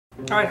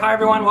All right, hi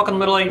everyone. Welcome to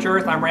Middle Age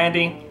Earth. I'm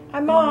Randy.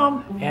 I'm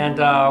Mom. And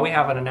we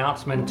have an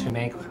announcement to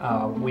make.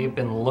 We've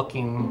been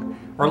looking,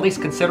 or at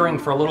least considering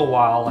for a little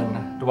while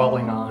and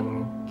dwelling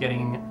on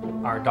getting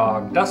our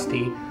dog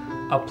Dusty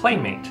a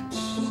playmate.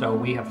 So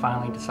we have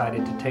finally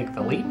decided to take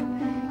the leap,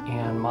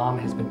 and Mom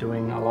has been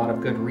doing a lot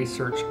of good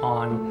research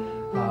on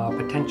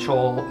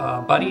potential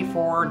buddy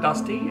for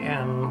Dusty,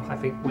 and I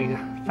think we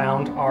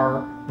found our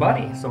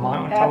buddy. So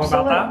Mom, want to tell me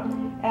about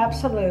that?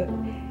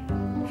 Absolutely.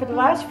 For the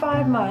last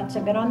 5 months,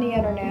 I've been on the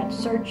internet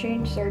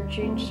searching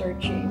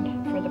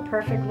for the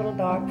perfect little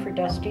dog for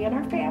Dusty and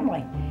our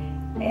family.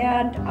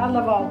 And I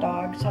love all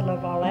dogs, I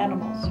love all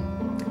animals.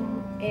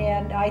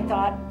 And I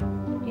thought,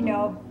 you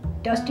know,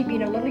 Dusty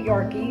being a little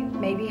Yorkie,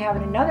 maybe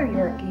having another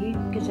Yorkie,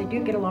 because they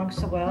do get along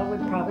so well,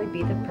 would probably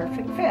be the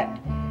perfect fit.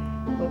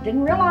 Well,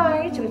 didn't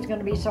realize it was going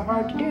to be so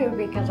hard to do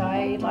because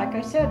like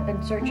I said,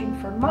 been searching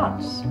for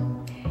months.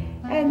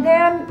 And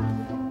then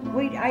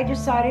I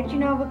decided, you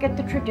know, we'll get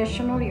the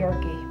traditional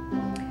Yorkie.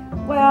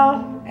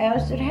 Well,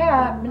 as it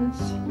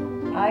happens,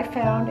 I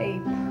found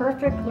a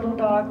perfect little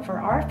dog for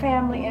our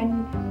family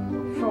and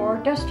for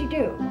Dusty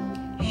Doo.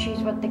 She's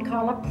what they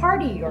call a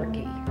Parti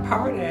Yorkie.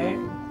 Party.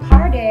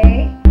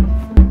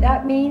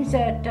 That means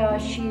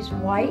that she's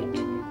white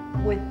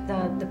with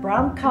the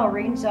brown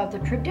colorings of the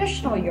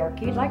traditional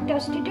Yorkie, like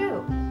Dusty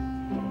Doo.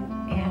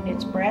 And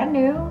it's brand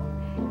new.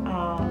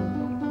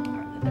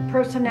 The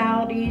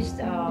personalities,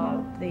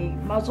 the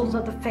muzzles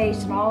of the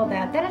face and all of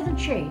that hasn't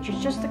changed.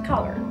 It's just the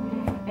color.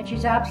 And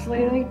she's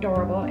absolutely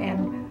adorable.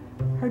 And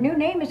her new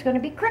name is going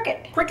to be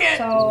Cricket. Cricket!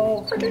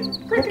 So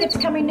Cricket's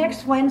coming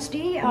next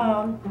Wednesday.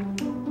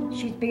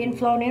 She's being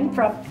flown in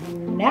from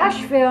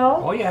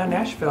Nashville. Oh yeah,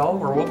 Nashville,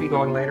 where we'll be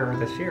going later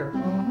this year.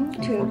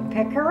 To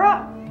pick her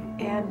up.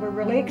 And we're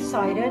really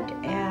excited.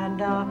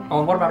 And oh,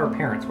 and what about her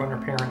parents? What are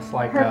her parents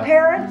like? Her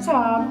parents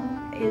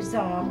is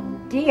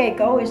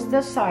Diego is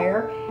the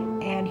sire,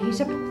 and he's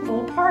a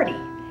full party.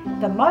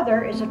 The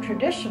mother is a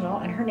traditional,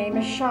 and her name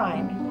is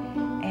Shine.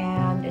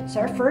 And it's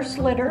our first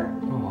litter.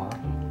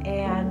 Aww.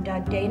 And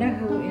Dana,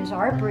 who is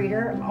our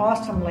breeder,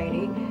 awesome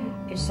lady,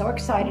 is so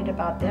excited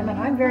about them. And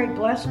I'm very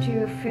blessed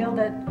to feel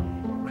that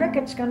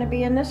Cricket's going to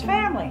be in this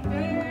family.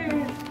 Yay.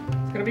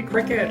 It's going to be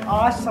Cricket.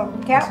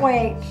 Awesome. Can't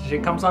wait. She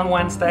comes on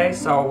Wednesday,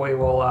 so we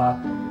will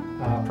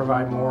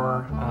provide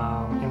more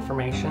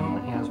information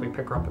as we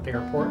pick her up at the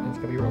airport. It's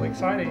going to be really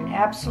exciting.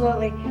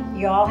 Absolutely.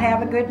 You all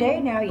have a good day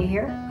now, you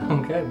hear?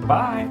 Okay,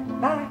 bye.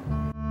 Bye.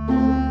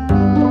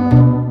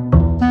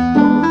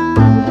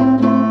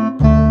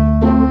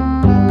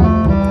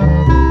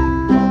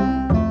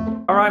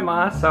 All right,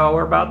 Ma, so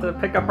we're about to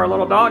pick up our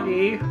little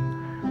doggy.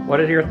 What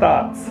are your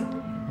thoughts?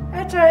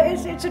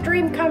 It's a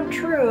dream come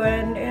true,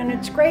 and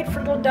it's great for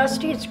little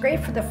Dusty. It's great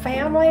for the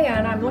family,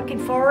 and I'm looking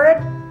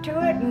forward to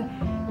it,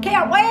 and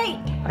can't wait.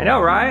 I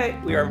know,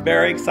 right? We are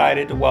very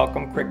excited to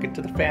welcome Cricket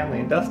to the family,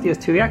 and Dusty is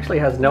too. He actually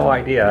has no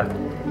idea.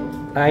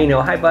 I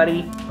know. Hi,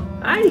 buddy.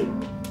 Hi.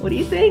 What do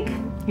you think?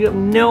 You have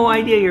no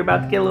idea you're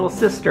about to get a little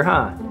sister,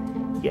 huh?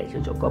 Yes,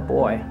 you're a good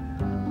boy.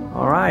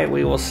 All right,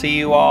 we will see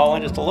you all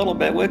in just a little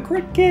bit with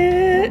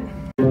Cricket.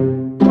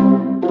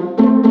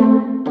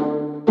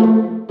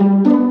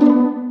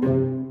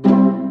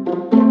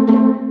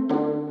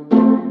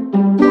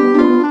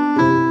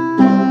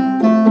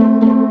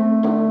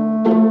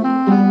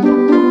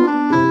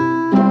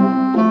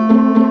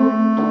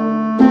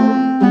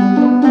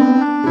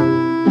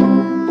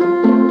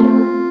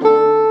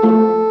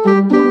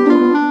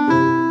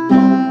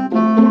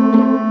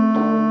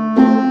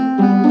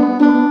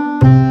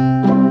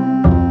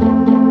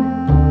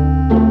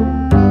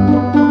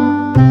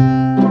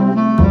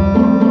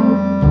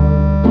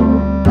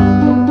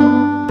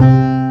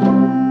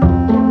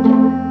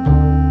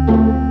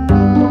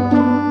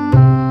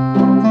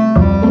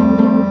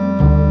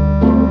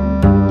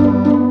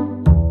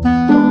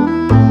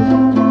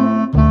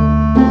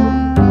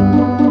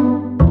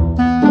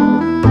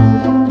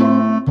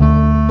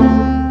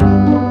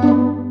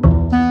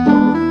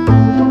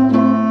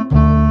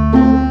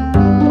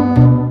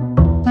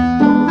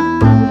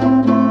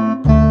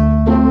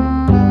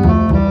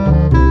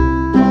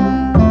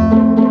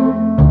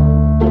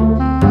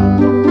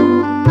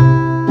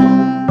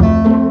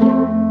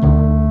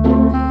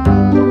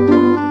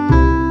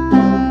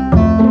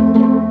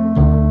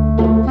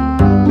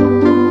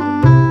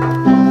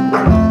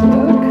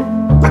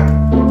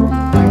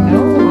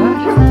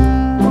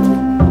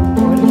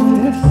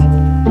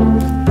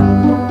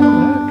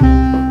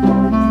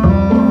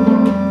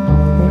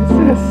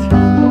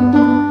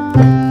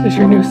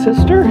 Your new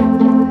sister?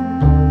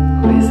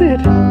 Who is it?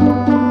 I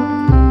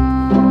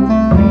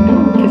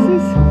know,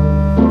 kisses.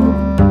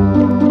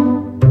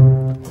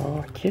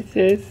 Oh,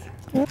 kisses.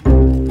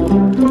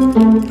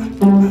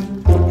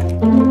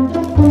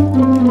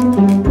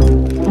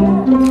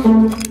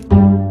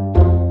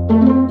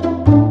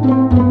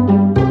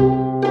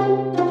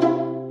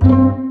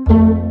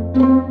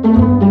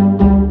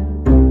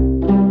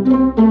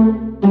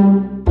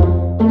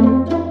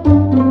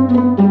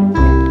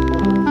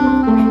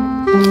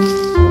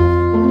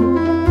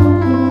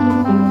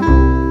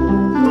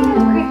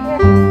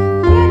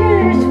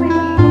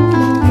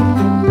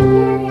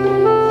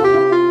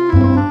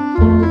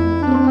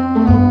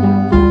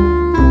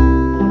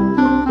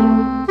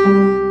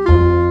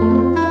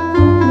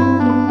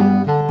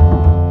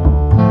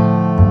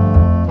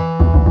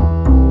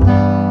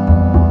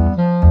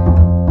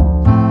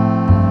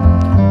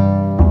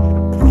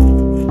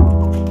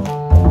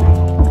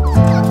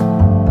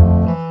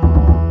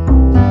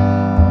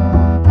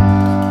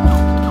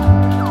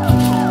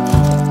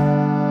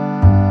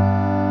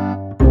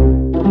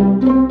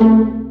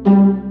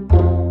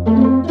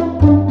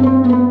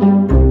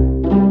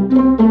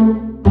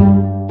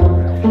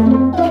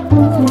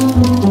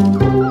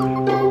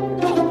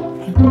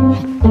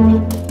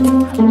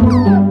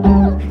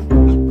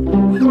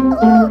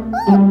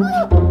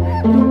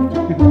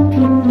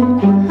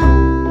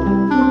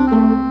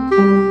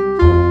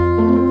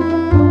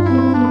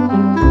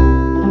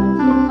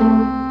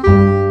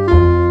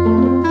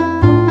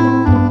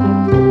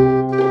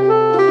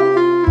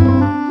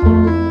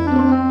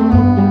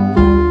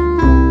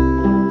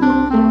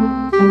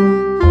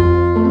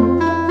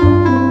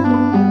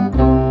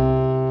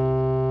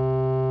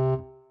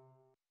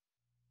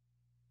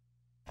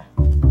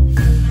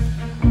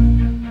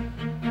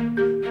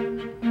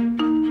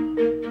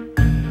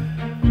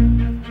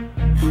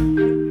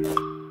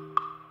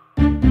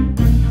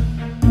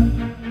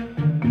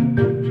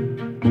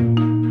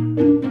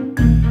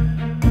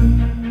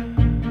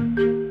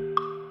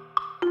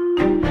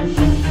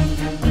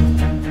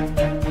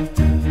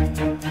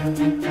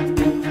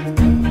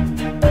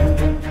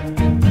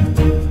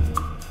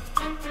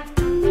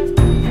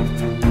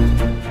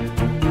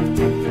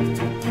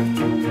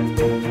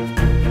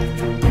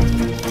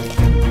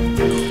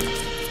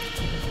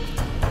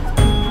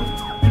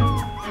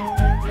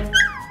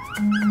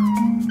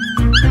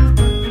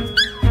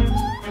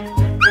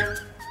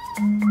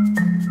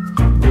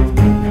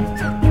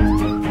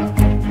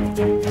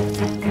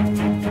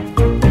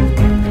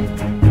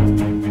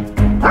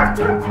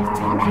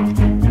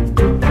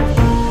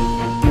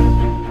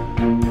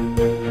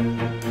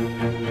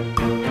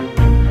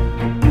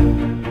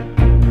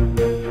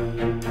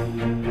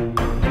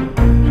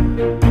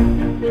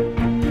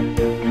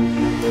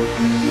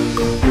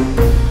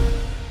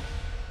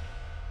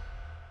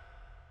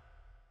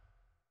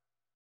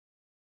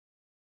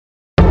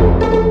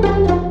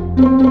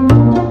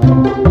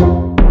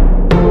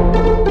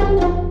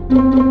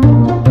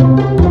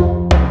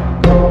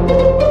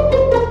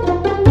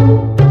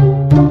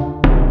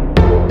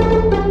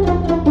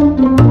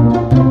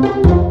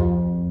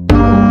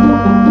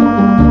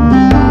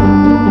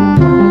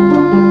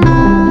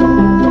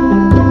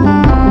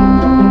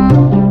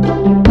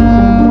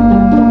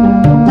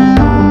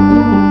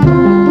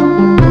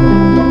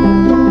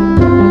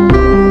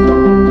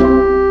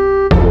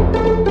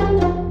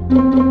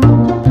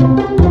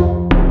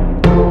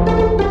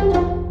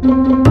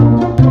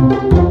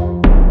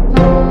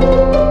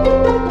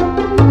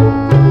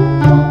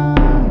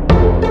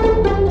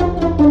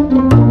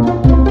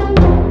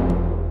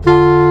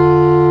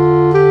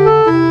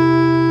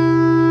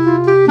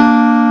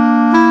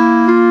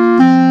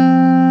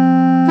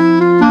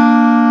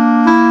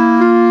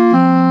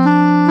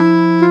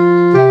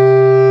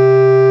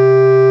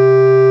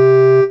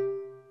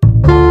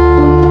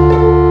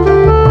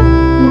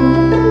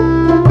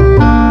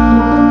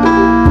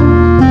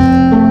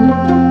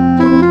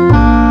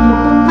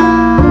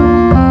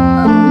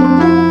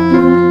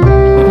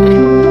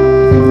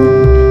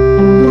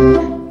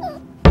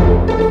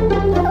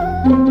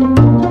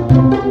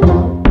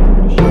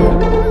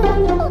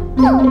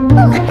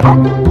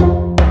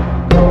 Oh,